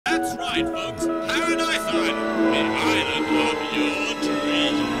That's right, folks. Paradise Island, the island of your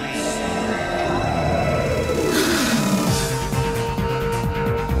dreams.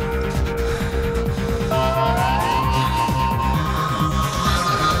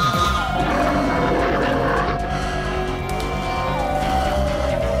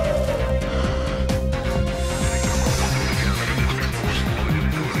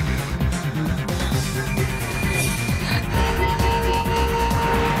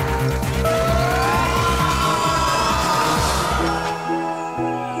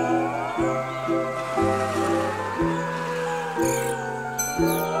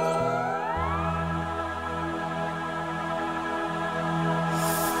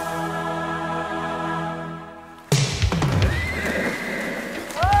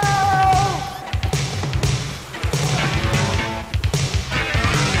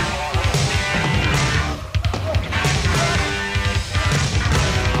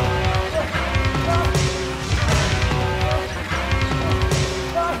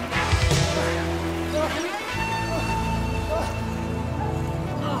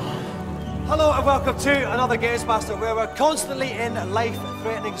 Hello and welcome to another GamesMaster where we're constantly in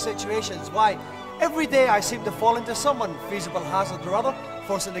life-threatening situations. Why? Every day I seem to fall into some unfeasible hazard or other,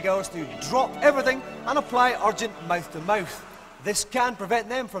 forcing the girls to drop everything and apply urgent mouth-to-mouth. This can prevent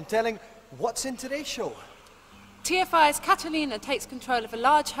them from telling what's in today's show. TFI's Catalina takes control of a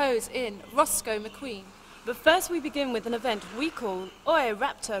large hose in Roscoe McQueen. But first we begin with an event we call Oi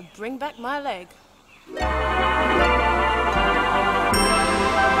Raptor, Bring Back My Leg.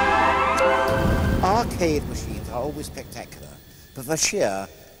 Arcade machines are always spectacular, but for sheer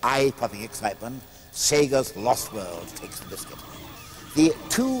eye-popping excitement, Sega's Lost World takes the biscuit. The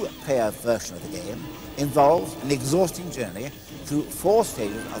two-player version of the game involves an exhausting journey through 4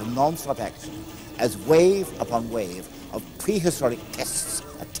 stages of non-stop action as wave upon wave of prehistoric tests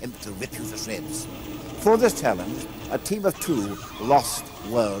attempt to rip you to shreds. For this challenge, a team of 2 Lost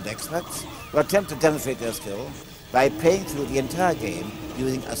World experts will attempt to demonstrate their skill by playing through the entire game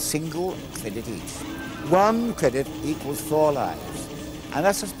using a single credit each. 1 credit equals 4 lives, and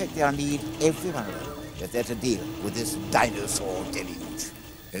I suspect they'll need every one of them if they're to deal with this dinosaur deluge.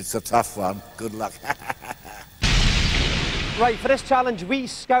 It's a tough one. Good luck. Right, for this challenge we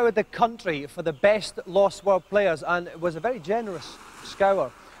scoured the country for the best Lost World players, and it was a very generous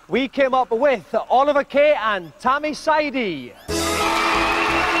scour. We came up with Oliver Kay and Tammy Sidey.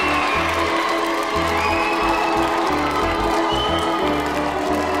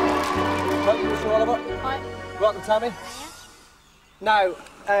 Oliver. Hi. Welcome, Tammy. Now,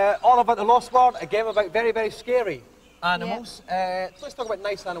 Oliver, the Lost World, a game about very, very scary animals. Let's talk about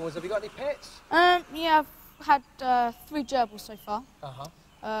nice animals. Have you got any pets? Yeah, I've had 3 gerbils so far.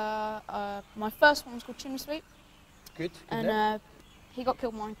 My first one was called Chimney Sweep. Good. And he got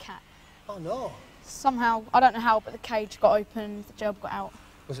killed by my cat. Oh, no. Somehow, I don't know how, but the cage got open, the gerbil got out.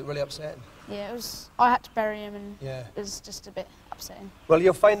 Was it really upsetting? Yeah, it was. I had to bury him, and Yeah. it was just a bit upsetting. Well,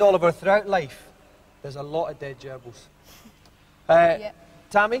 you'll find, Oliver, throughout life, there's a lot of dead gerbils. Yeah.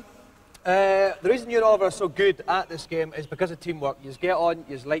 Tammy, the reason you and Oliver are so good at this game is because of teamwork. You get on,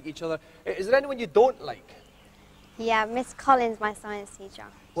 you like each other. Is there anyone you don't like? Yeah, Miss Collins, my science teacher.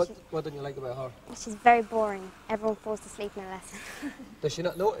 What don't you like about her? She's very boring. Everyone falls asleep in her lesson. Does she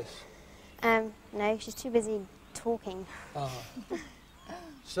not notice? No, she's too busy talking.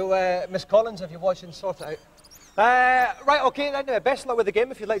 So, Miss Collins, if you're watching, sort it out. Right, okay, then, best of luck with the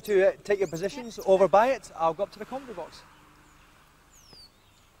game. If you'd like to take your positions over by it, I'll go up to the commentary box.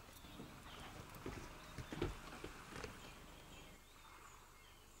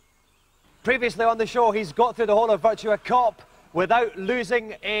 Previously on the show, he's got through the whole of Virtua Cop without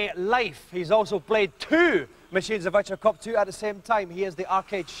losing a life. He's also played 2 machines of Virtua Cop 2 at the same time. He is the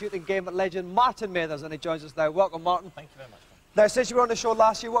arcade shooting game legend Martin Mathers, and he joins us now. Welcome, Martin. Thank you very much. Now, since you were on the show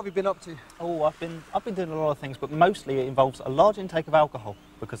last year, what have you been up to? Oh, I've been doing a lot of things, but mostly it involves a large intake of alcohol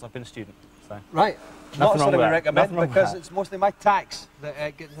because I've been a student. So Right. Not something we recommend Nothing wrong with because that. it's mostly my tax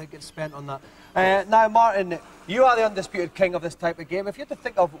that gets spent on that. Now, Martin, you are the undisputed king of this type of game. If you had to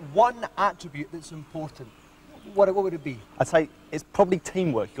think of one attribute that's important, what would it be? I'd say it's probably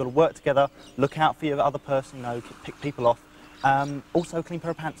teamwork. You've got to work together, look out for your other person, you know, pick people off. Also, a clean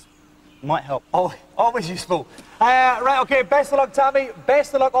pair of pants might help. Oh, always useful. Right, okay, best of luck, Tammy.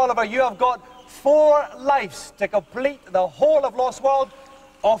 Best of luck, Oliver. You have got 4 lives to complete the whole of Lost World.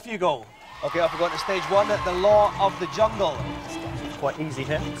 Off you go. Okay, off we go to stage 1, the Law of the Jungle. It's quite easy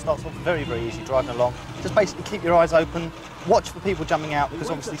here. It starts off very, very easy, driving along. Just basically keep your eyes open, watch for people jumping out,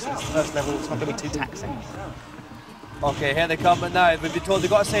 because obviously since the first level, it's not going to be too taxing. Okay, here they come now. We've been told they've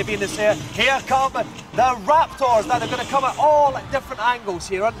got to say being this here. Here come the Raptors. Now they're going to come at all different angles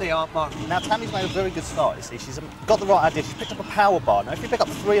here, aren't they, Aunt Martin? Now Tammy's made a very good start, you see. She's got the right idea. She's picked up a power bar. Now if you pick up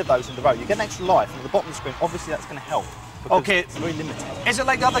 3 of those in the row, you get an extra life. And at the bottom of the screen, obviously that's going to help. Okay. It's very limited. Is it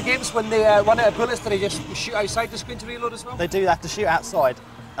like the other games when they run out of bullets, do they just shoot outside the screen to reload as well? They do have to shoot outside.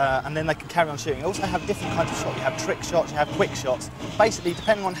 And then they can carry on shooting. You also have different kinds of shots. You have trick shots, you have quick shots. Basically,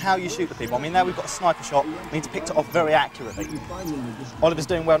 depending on how you shoot the people. I mean, now we've got a sniper shot, means to pick it off very accurately. Oliver's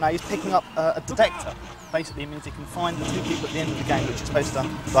doing well now. He's picking up a detector. Basically, it means he can find the 2 people at the end of the game, which is supposed to,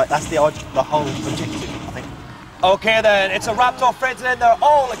 like, that's the whole objective, I think. Okay then, it's a Raptor friends in there,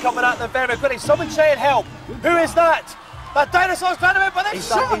 all coming at them very quickly. Someone say help. Who is that? That dinosaur's trying to but he's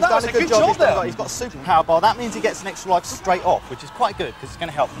done a good job there. He's got a super power bar. That means he gets an extra life straight off, which is quite good because it's going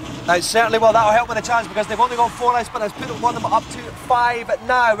to help. Certainly will. That'll help with the chance because they've only got 4 lives, but has put one of them up to 5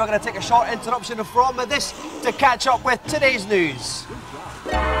 now. We're going to take a short interruption from this to catch up with today's news.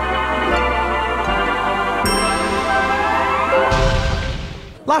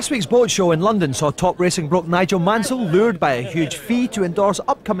 Last week's boat show in London saw top racing bloke Nigel Mansell lured by a huge fee to endorse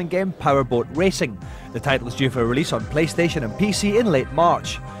upcoming game Powerboat Racing. The title is due for release on PlayStation and PC in late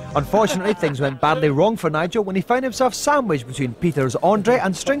March. Unfortunately, things went badly wrong for Nigel when he found himself sandwiched between Peter's Andre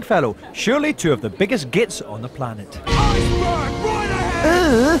and Stringfellow, surely 2 of the biggest gits on the planet.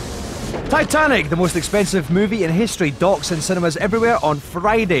 Titanic, the most expensive movie in history, docks in cinemas everywhere on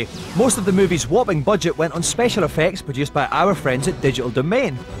Friday. Most of the movie's whopping budget went on special effects produced by our friends at Digital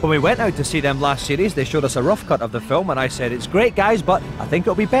Domain. When we went out to see them last series, they showed us a rough cut of the film and I said, it's great guys, but I think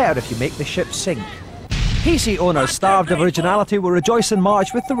it'll be better if you make the ship sink. PC owners starved of originality will rejoice in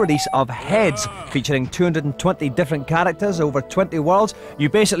March with the release of Heads, featuring 220 different characters over 20 worlds. You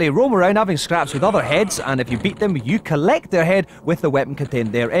basically roam around having scraps with other heads, and if you beat them, you collect their head with the weapon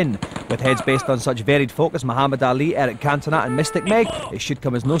contained therein. With heads based on such varied folk as Muhammad Ali, Eric Cantona and Mystic Meg, it should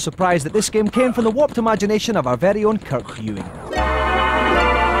come as no surprise that this game came from the warped imagination of our very own Kirk Ewing.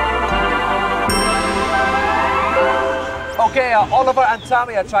 Okay, Oliver and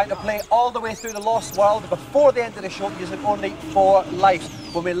Tammy are trying to play all the way through the Lost World before the end of the show using only 4 lives.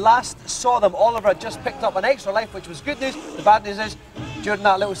 When we last saw them, Oliver had just picked up an extra life, which was good news. The bad news is, during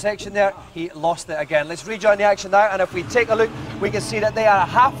that little section there, he lost it again. Let's rejoin the action now, and if we take a look, we can see that they are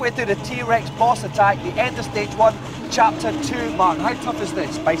halfway through the T-Rex boss attack, the end of stage 1, chapter 2. Martin, how tough is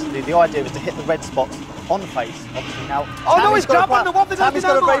this? Basically, the idea is to hit the red spots on the face, obviously now. Oh no, he's grabbing the one. Tammy's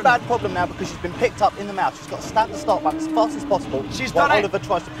got a very bad problem now because she's been picked up in the mouth. She's got to stab the start button as fast as possible. She's done it. Oliver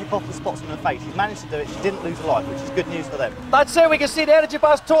tries to pick off the spots on her face. She's managed to do it. She didn't lose a life, which is good news for them. That's it. We can see the energy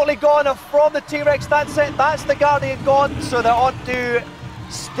bar's totally gone from the T-Rex. That's it. That's the Guardian gone. So they're on to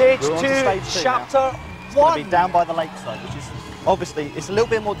stage 2, chapter 1. It's going to be down by the lakeside, which is obviously it's a little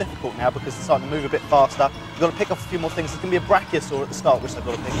bit more difficult now because it's starting to move a bit faster. You've got to pick off a few more things. There's going to be a brachiosaur at the start, which they've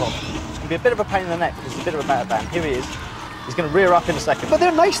got to pick off. It's going to be a bit of a pain in the neck because it's a bit of a battle band. Here he is. He's going to rear up in a second. But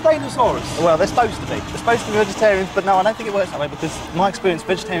they're nice dinosaurs. Well, they're supposed to be. They're supposed to be vegetarians, but no, I don't think it works that way because in my experience,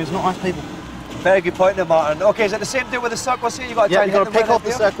 vegetarians are not nice people. Very good point there, Martin. Okay, is it the same deal with the circles here? You've got to try and you've got to pick off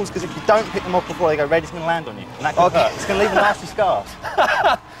the circles because if you don't pick them off before they go red, it's going to land on you. And that could hurt. It's going to leave a nasty scar.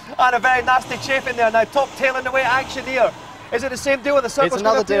 And a very nasty chafe in there. Now, top tail in the way action here. Is it the same deal with the circles? It's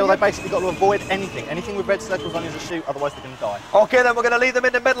another deal. They basically got to avoid anything. Anything with red circles on is a shoot, otherwise they're going to die. Okay, then we're going to leave them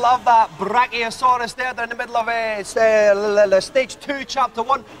in the middle of that Brachiosaurus there. They're in the middle of stage 2, chapter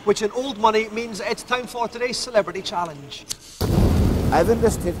 1, which in old money means it's time for today's celebrity challenge. I've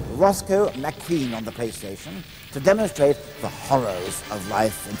enlisted Roscoe McQueen on the PlayStation to demonstrate the horrors of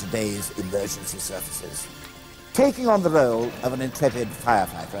life in today's emergency services. Taking on the role of an intrepid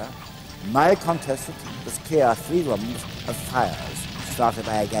firefighter, my contestant must clear 3 rooms of fires started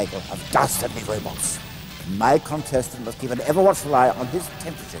by a gaggle of dastardly robots. My contestant must keep an ever-watchful eye on his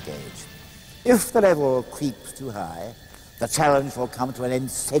temperature gauge. If the level creeps too high, the challenge will come to an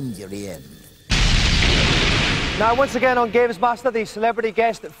incendiary end. Now, once again on GamesMaster, the celebrity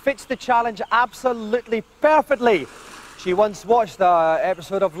guest fits the challenge absolutely perfectly. She once watched the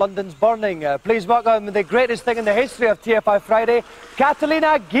episode of London's Burning. Please welcome the greatest thing in the history of TFI Friday,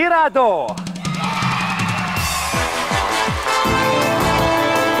 Catalina Guirado.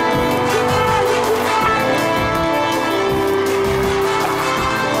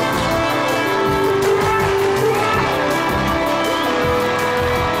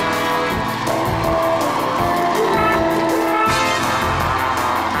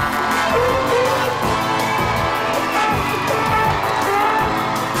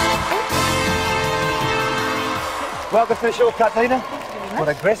 Welcome to the show, Catalina. What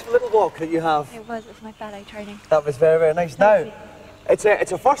a graceful little walk that you have. It was my ballet training. That was very, very nice. Now, it's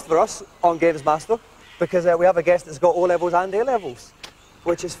a first for us on GamesMaster because we have a guest that's got O-levels and A-levels,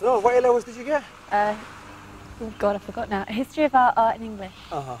 which is phenomenal. What A-levels did you get? Oh God, I forgot now. History of art and English.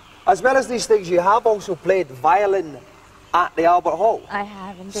 As well as these things, you have also played violin at the Albert Hall. I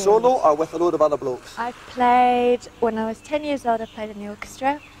have indeed. Solo or with a load of other blokes? I played, when I was 10 years old, I played in the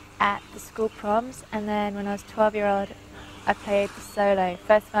orchestra at the school proms, and then when I was 12-year-old, I played the solo,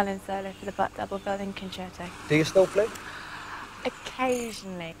 first violin solo for the Butt Double Violin Concerto. Do you still play?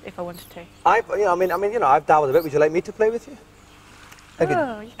 Occasionally, if I wanted to. I've dabbled a bit. Would you like me to play with you?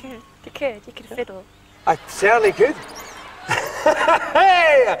 You could fiddle. I certainly could.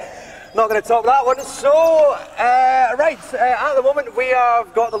 Hey! Not going to top that one. So, at the moment we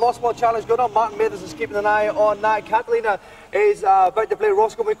have got the Lost World Challenge going on. Martin Mathers is keeping an eye on that. Catalina is about to play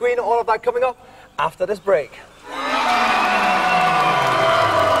Roscoe McQueen. All of that coming up after this break.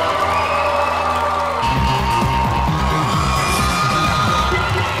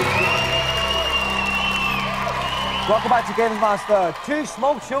 Welcome back to GamesMaster. Two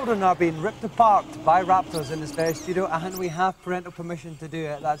small children are being ripped apart by raptors in this very studio, and we have parental permission to do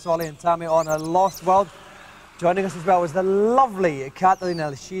it. That's Ollie and Tammy on a Lost World. Joining us as well is the lovely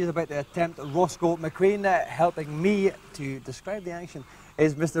Catalina. She is about to attempt Roscoe McQueen. Helping me to describe the action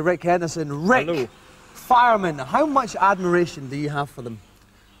is Mr. Rick Henderson. Rick, hello. Firemen, how much admiration do you have for them?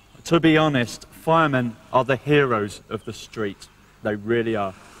 To be honest, firemen are the heroes of the street. They really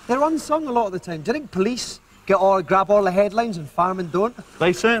are. They're unsung a lot of the time. Do you think police grab all the headlines and firemen don't?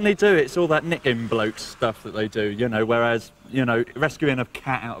 They certainly do. It's all that nicking bloke stuff that they do, you know, whereas, you know, rescuing a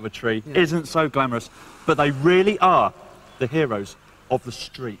cat out of a tree isn't so glamorous. But they really are the heroes of the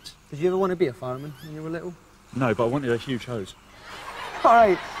street. Did you ever want to be a fireman when you were little? No, but I wanted a huge hose. All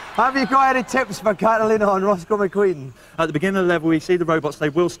right. Have you got any tips for Catalina on Roscoe McQueen? At the beginning of the level, we see the robots, they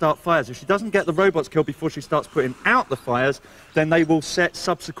will start fires. If she doesn't get the robots killed before she starts putting out the fires, then they will set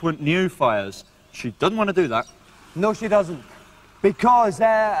subsequent new fires. She doesn't want to do that. No, she doesn't. Because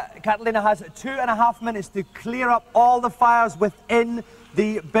Catalina has 2.5 minutes to clear up all the fires within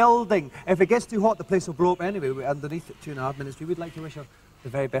the building. If it gets too hot, the place will blow up anyway. Underneath it, 2.5 minutes. We would like to wish her the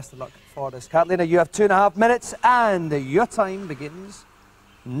very best of luck for this. Catalina, you have 2.5 minutes, and your time begins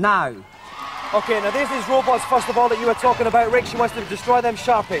now. Okay, now there's these robots, first of all, that you were talking about. Rick, she wants to destroy them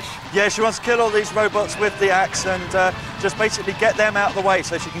sharpish. Yeah, she wants to kill all these robots with the axe and just basically get them out of the way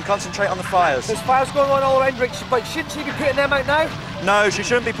so she can concentrate on the fires. There's fires going on all around, Rick, but shouldn't she be putting them out now? No, she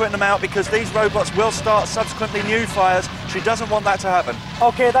shouldn't be putting them out because these robots will start subsequently new fires. She doesn't want that to happen.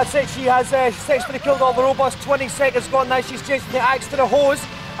 Okay, that's it. She has successfully killed all the robots. 20 seconds gone now. She's chasing the axe to the hose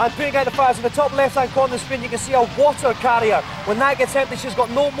and putting out the fires. In the top left-hand corner of the screen, you can see a water carrier. When that gets empty, she's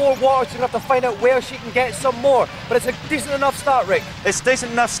got no more water. She's going to have to find out where she can get some more. But it's a decent enough start, Rick. It's a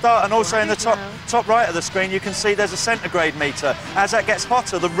decent enough start, and also in the top right of the screen, you can see there's a centigrade meter. As that gets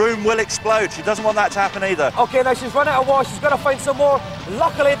hotter, the room will explode. She doesn't want that to happen either. Okay, now she's run out of water. She's got to find some more.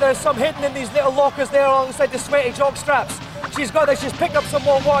 Luckily, there's some hidden in these little lockers there alongside the sweaty jock straps. She's picked up some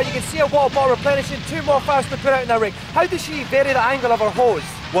more water. You can see a water bottle replenishing. 2 more fires to put out now, Rick. How does she vary the angle of her hose?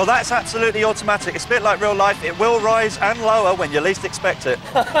 Well, that's absolutely automatic. It's a bit like real life. It will rise and lower when you least expect it.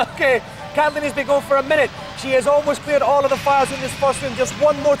 Okay, Catalina's been going for a minute. She has almost cleared all of the fires in this first room. Just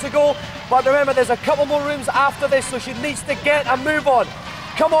one more to go. But remember, there's a couple more rooms after this, so she needs to get a move on.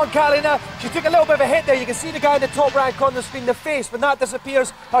 Come on, Catalina. She took a little bit of a hit there. You can see the guy in the top right corner of the screen, the face. When that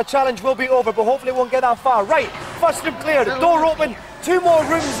disappears, her challenge will be over, but hopefully it won't get that far. Right, first room cleared. Door open. 2 more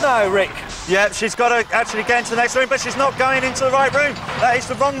rooms now, Rick. Yeah, she's got to actually get into the next room, but she's not going into the right room. That is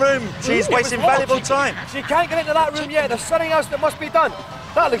the wrong room. She's wasting valuable time. She can't get into that room yet. There's something else that must be done.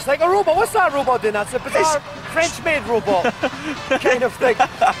 That looks like a robot. What's that robot doing? That's a bizarre French-made robot kind of thing.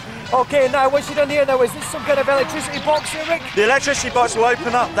 Okay, now what's she done here now? Is this some kind of electricity box here, Rick? The electricity box will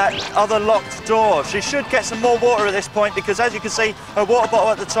open up that other locked door. She should get some more water at this point because, as you can see, her water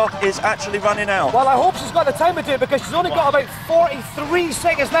bottle at the top is actually running out. Well, I hope she's got the time to do it because she's only got about 43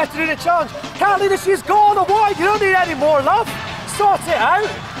 seconds left to do the challenge. Catalina, she's got all the water. You don't need any more, love. Sort it out.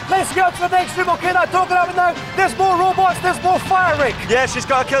 Let's go to the next room. Okay, now talking about it now. There's more robots, there's more fire, Rick. Yeah, she's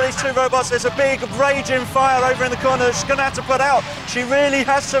got to kill these 2 robots. There's a big raging fire over in the corner that she's going to have to put out. She really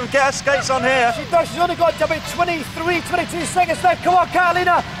has to get her skates on here. She does. She's only got about 23, 22 seconds left. Come on,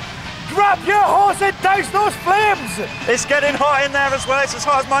 Catalina. Grab your horse and douse those flames. It's getting hot in there as well. It's as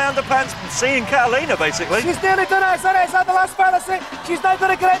hot as my underpants seeing Catalina, basically. She's nearly done it. Is that the last fire? That's it. She's now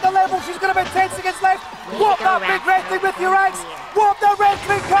going to get at the level. She's got about 10 seconds left. Whoop that big red thing with your axe. Whoop the red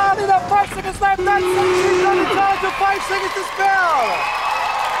thing, Catalina. 5 seconds left. That's it. She's done the challenge with 5 seconds to spell.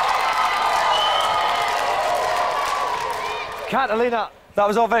 Catalina, that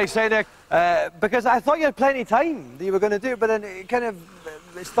was all very exciting. Because I thought you had plenty of time that you were going to do it, but then it kind of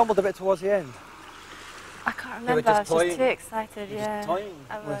stumbled a bit towards the end. I can't remember, I was just too excited, yeah.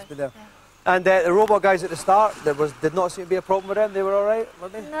 I was, yeah. And the robot guys at the start, did not seem to be a problem with them, they were alright,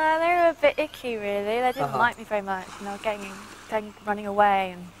 weren't they? No, they were a bit icky really, they didn't like me very much, and they were running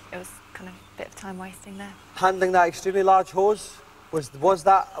away, and it was kind of a bit of time wasting there. Handling that extremely large hose, was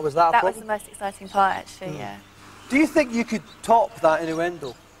that a problem? That was the most exciting part actually, yeah. Do you think you could top that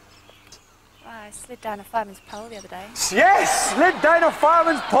innuendo? Well, I slid down a fireman's pole the other day. Yes, slid down a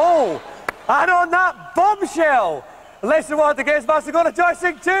fireman's pole! And on that bombshell, let's reward the GamesMaster going to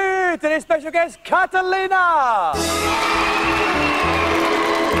joystick 2, today's special guest, Catalina!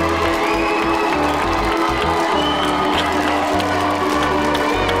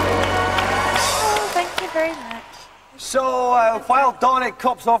 Oh, thank you very much. So, while Dominic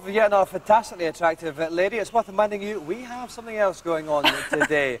cops off with yet another fantastically attractive lady, it's worth reminding you we have something else going on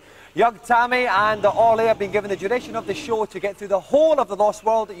today. Young Tammy and Ollie have been given the duration of the show to get through the whole of the Lost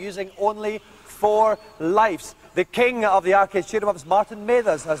World using only 4 lives. The king of the arcade shoot-em-ups, Martin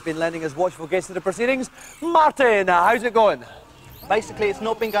Mathers, has been lending his watchful gaze to the proceedings. Martin, how's it going? Basically, it's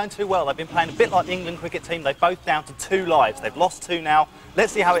not been going too well. They've been playing a bit like the England cricket team. They're both down to 2 lives. They've lost 2 now.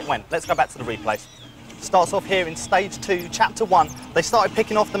 Let's see how it went. Let's go back to the replays. Starts off here in stage 2, chapter 1. They started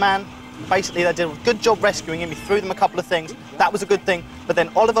picking off the man. Basically, they did a good job rescuing him. He threw them a couple of things. That was a good thing. But then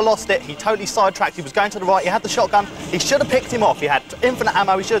Oliver lost it. He totally sidetracked. He was going to the right. He had the shotgun. He should have picked him off. He had infinite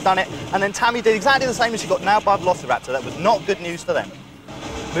ammo. He should have done it. And then Tammy did exactly the same as she got nailed by the Velociraptor. That was not good news for them.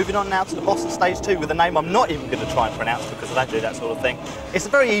 Moving on now to the boss of stage 2 with a name I'm not even going to try and pronounce because I don't do that sort of thing. It's a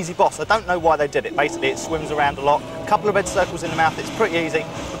very easy boss. I don't know why they did it. Basically, it swims around a lot. A couple of red circles in the mouth. It's pretty easy.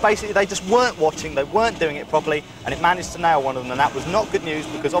 But basically, they just weren't watching. They weren't doing it properly. And it managed to nail one of them. And that was not good news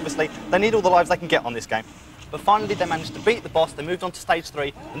because obviously they need all the lives they can get on this game. But finally, they managed to beat the boss. They moved on to stage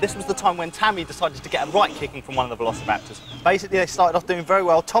 3, and this was the time when Tammy decided to get a right kicking from one of the Velociraptors. Basically, they started off doing very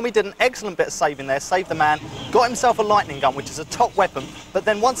well. Tommy did an excellent bit of saving there, saved the man, got himself a lightning gun, which is a top weapon, but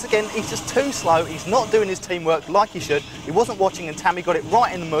then once again, he's just too slow. He's not doing his teamwork like he should. He wasn't watching, and Tammy got it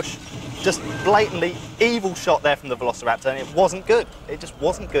right in the mush. Just blatantly evil shot there from the Velociraptor, and it wasn't good. It just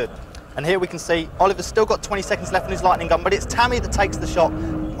wasn't good. And here we can see Oliver's still got 20 seconds left on his lightning gun, but it's Tammy that takes the shot.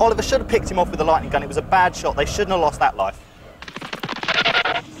 Oliver should have picked him off with the lightning gun. It was a bad shot. They shouldn't have lost that life.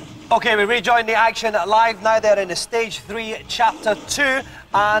 OK, we rejoin the action live now. They're in stage 3, chapter 2,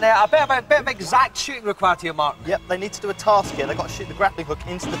 and a bit of exact shooting required here, Mark. Yep, they need to do a task here. They've got to shoot the grappling hook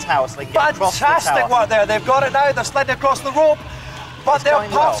into the tower so they can get across the tower. Fantastic work there. They've got it now. They're sliding across the rope. But their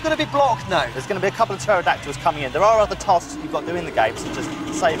path's going to be blocked now. There's going to be a couple of pterodactyls coming in. There are other tasks that you've got to do in the game, such as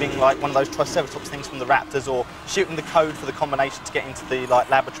saving like one of those Triceratops things from the raptors, or shooting the code for the combination to get into the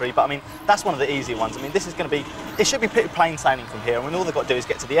laboratory. But I mean, that's one of the easier ones. I mean, this is going to be, it should be pretty plain sailing from here. I mean, all they've got to do is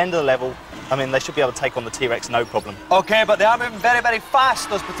get to the end of the level. I mean, they should be able to take on the T-Rex no problem. OK, but they are moving very, very fast,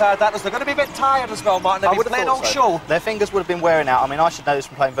 those pterodactyls. They're going to be a bit tired as well, Martin. They've been playing all show. Their fingers would have been wearing out. I mean, I should know this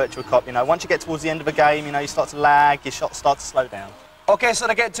from playing Virtua Cop. You know, once you get towards the end of a game, you know, you start to lag, your shots start to slow down. OK, so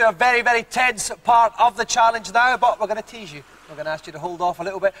to get to a very, very tense part of the challenge now, but we're going to tease you. We're going to ask you to hold off a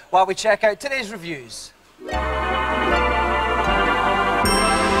little bit while we check out today's reviews. Do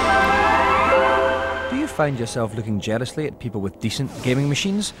you find yourself looking jealously at people with decent gaming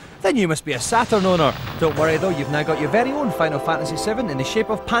machines? Then you must be a Saturn owner. Don't worry though, you've now got your very own Final Fantasy VII in the shape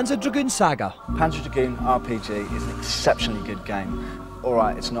of Panzer Dragoon Saga. Panzer Dragoon RPG is an exceptionally good game.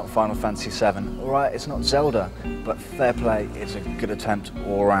 Alright, it's not Final Fantasy VII. Alright, it's not Zelda. But fair play, it's a good attempt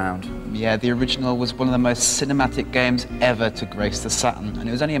all around. Yeah, the original was one of the most cinematic games ever to grace the Saturn, and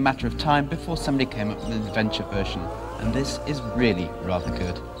it was only a matter of time before somebody came up with an adventure version. And this is really rather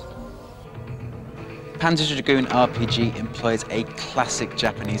good. Panzer Dragoon RPG employs a classic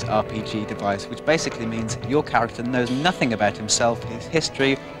Japanese RPG device, which basically means your character knows nothing about himself, his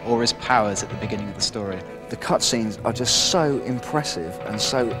history, or his powers at the beginning of the story. The cutscenes are just so impressive and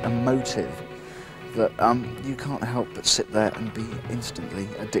so emotive that you can't help but sit there and be instantly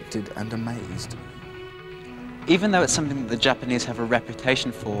addicted and amazed. Even though it's something that the Japanese have a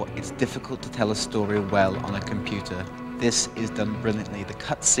reputation for, it's difficult to tell a story well on a computer. This is done brilliantly. The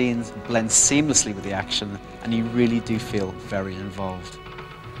cutscenes blend seamlessly with the action, and you really do feel very involved.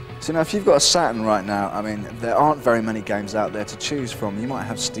 So now, if you've got a Saturn right now, I mean, there aren't very many games out there to choose from. You might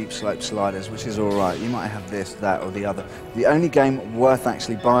have steep slope sliders, which is all right. You might have this, that, or the other. The only game worth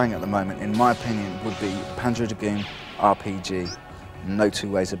actually buying at the moment, in my opinion, would be Panzer Dragoon RPG. No two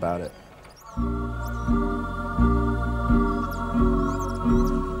ways about it.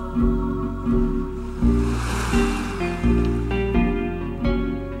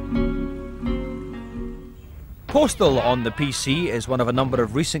 Postal on the PC is one of a number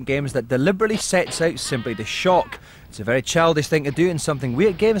of recent games that deliberately sets out simply to shock. It's a very childish thing to do and something we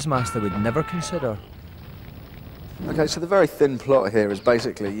at GamesMaster would never consider. Okay, so the very thin plot here is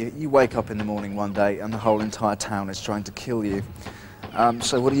basically you wake up in the morning one day and the whole entire town is trying to kill you.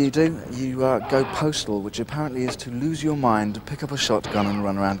 So what do? You go postal, which apparently is to lose your mind, pick up a shotgun and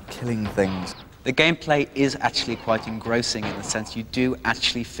run around killing things. The gameplay is actually quite engrossing in the sense you do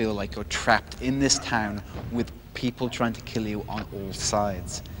actually feel like you're trapped in this town with people trying to kill you on all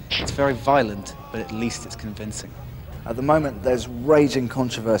sides. It's very violent, but at least it's convincing. At the moment, there's raging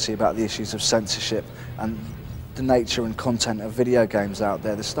controversy about the issues of censorship and the nature and content of video games out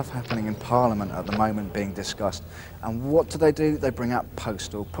there. There's stuff happening in Parliament at the moment being discussed. And what do? They bring out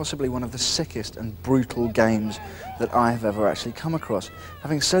Postal, possibly one of the sickest and brutal games that I have ever actually come across.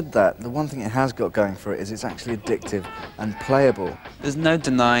 Having said that, the one thing it has got going for it is it's actually addictive and playable. There's no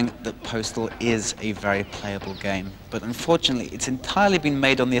denying that Postal is a very playable game, but unfortunately it's entirely been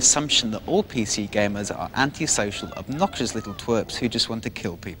made on the assumption that all PC gamers are antisocial, obnoxious little twerps who just want to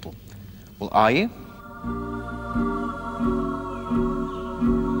kill people. Well, are you?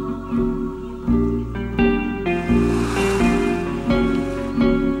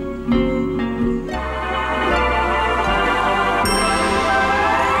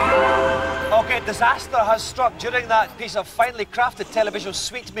 Disaster has struck during that piece of finely crafted television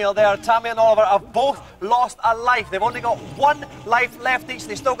sweet meal there. Tammy and Oliver have both lost a life. They've only got one life left each.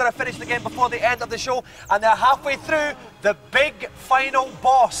 They've still got to finish the game before the end of the show, and they're halfway through the big final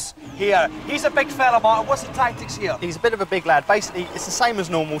boss here. He's a big fella, Martin. What's the tactics here? He's a bit of a big lad. Basically, it's the same as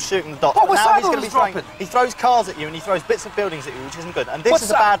normal, shooting the dots. What was now that he's going to be throwing, dropping? he throws cars at you and he throws bits of buildings at you, which isn't good. And this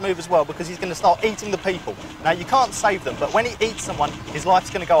is a bad move as well, because he's going to start eating the people. Now, you can't save them, but when he eats someone, his life's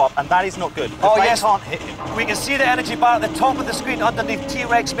going to go up, and that is not good. Oh, they yes. can't hit him. We can see the energy bar at the top of the screen underneath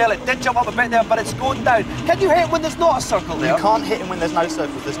T-Rex Mail. It did jump up a bit there, but it's going down. Can you hit him when there's not a circle there? You can't hit him when there's no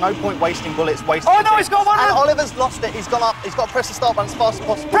circles. There's no point wasting bullets, Oh, no, he's got one. And Oliver's lost it. He's gone up. He's got to press the start button as fast as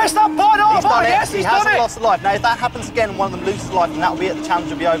possible. Press that button off! He's done it. Yes, he hasn't lost a life. Now, if that happens again and one of them loses a life, then that'll be it. The challenge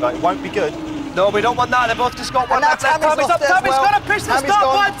will be over. It won't be good. No, we don't want that. They both just got one and now left. Tammy's lost it as well. got to push the Tammy's start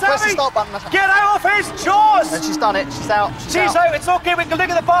gone. button, Tammy! Press the start button. Get out of his jaws! And she's done it. She's out. She's out. It's okay. We can look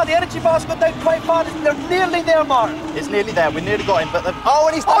at the bar. The energy bar's gone down quite far. They're nearly there, Martin. It's nearly there. We nearly got him, but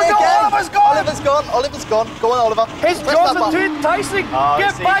oh, and he's done it no, again. Oliver's gone. Oliver's gone. Oliver's gone. Go on, Oliver. His jaws are too enticing.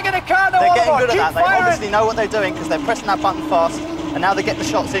 Get back in the car now, They're Oliver. getting good at that. They firing. obviously know what they're doing because they're pressing that button fast, and now they're getting the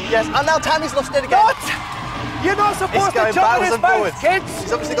shots in. Yes, and now Tammy's lost it again. What? You're not supposed to jump in his mouth, kids.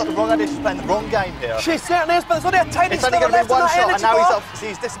 She's obviously got the wrong idea. She's playing the wrong game here. She certainly is, but there's only a tiny It's only going to be one shot, and now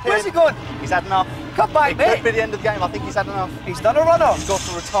he's disappeared. Where's he going? He's had enough. Come back, mate. It could be the end of the game. I think he's had enough. He's done a run-off. He's gone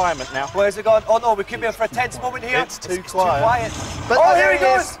for retirement now. Where's he gone? Oh no, we could be in for a tense moment here. It's too quiet. But oh, here he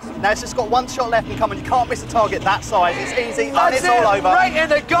goes. Now it's just got one shot left and coming. You can't miss a target that size. It's easy, That's and it's all over. Right in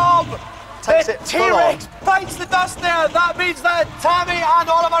the gob. Takes it full on. T-Rex bites the dust there. That means that Tammy and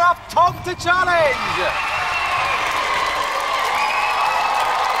Oliver have tongue to challenge.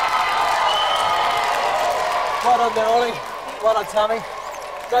 Well done there, Ollie. Well done, Tammy.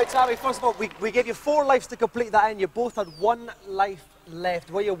 Right, Tammy, first of all, we gave you 4 lives to complete that, and you both had 1 life left.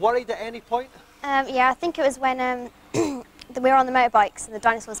 Were you worried at any point? Yeah, I think it was when we were on the motorbikes and the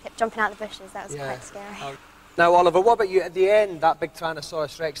dinosaurs kept jumping out the bushes. That was quite scary. Now, Oliver, what about you? At the end, that big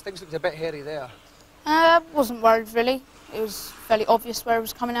Tyrannosaurus Rex, things looked a bit hairy there. Wasn't worried, really. It was fairly obvious where it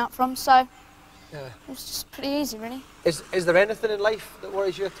was coming out from, so it was just pretty easy, really. Is there anything in life that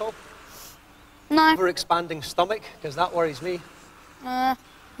worries you at all? No. Ever-expanding stomach, because that worries me.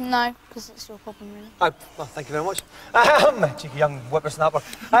 No, because it's your problem, really. Well, thank you very much. Cheeky young whippersnapper.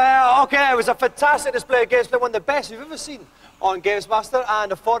 Okay, it was a fantastic display of gameplay, one of the best we've ever seen on GamesMaster,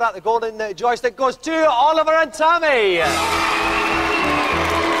 and for that, the golden joystick goes to Oliver and Tammy.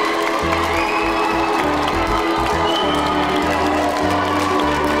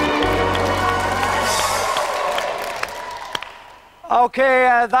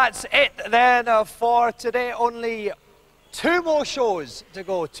 Okay, that's it then for today. Only 2 more shows to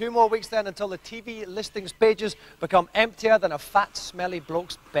go. 2 more weeks then until the TV listings pages become emptier than a fat, smelly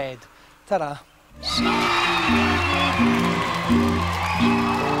bloke's bed. Ta-da.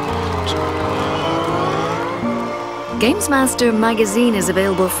 GamesMaster magazine is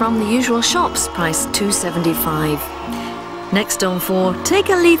available from the usual shops, priced $2.75. Next on 4, take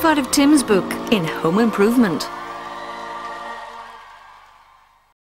a leaf out of Tim's book in Home Improvement.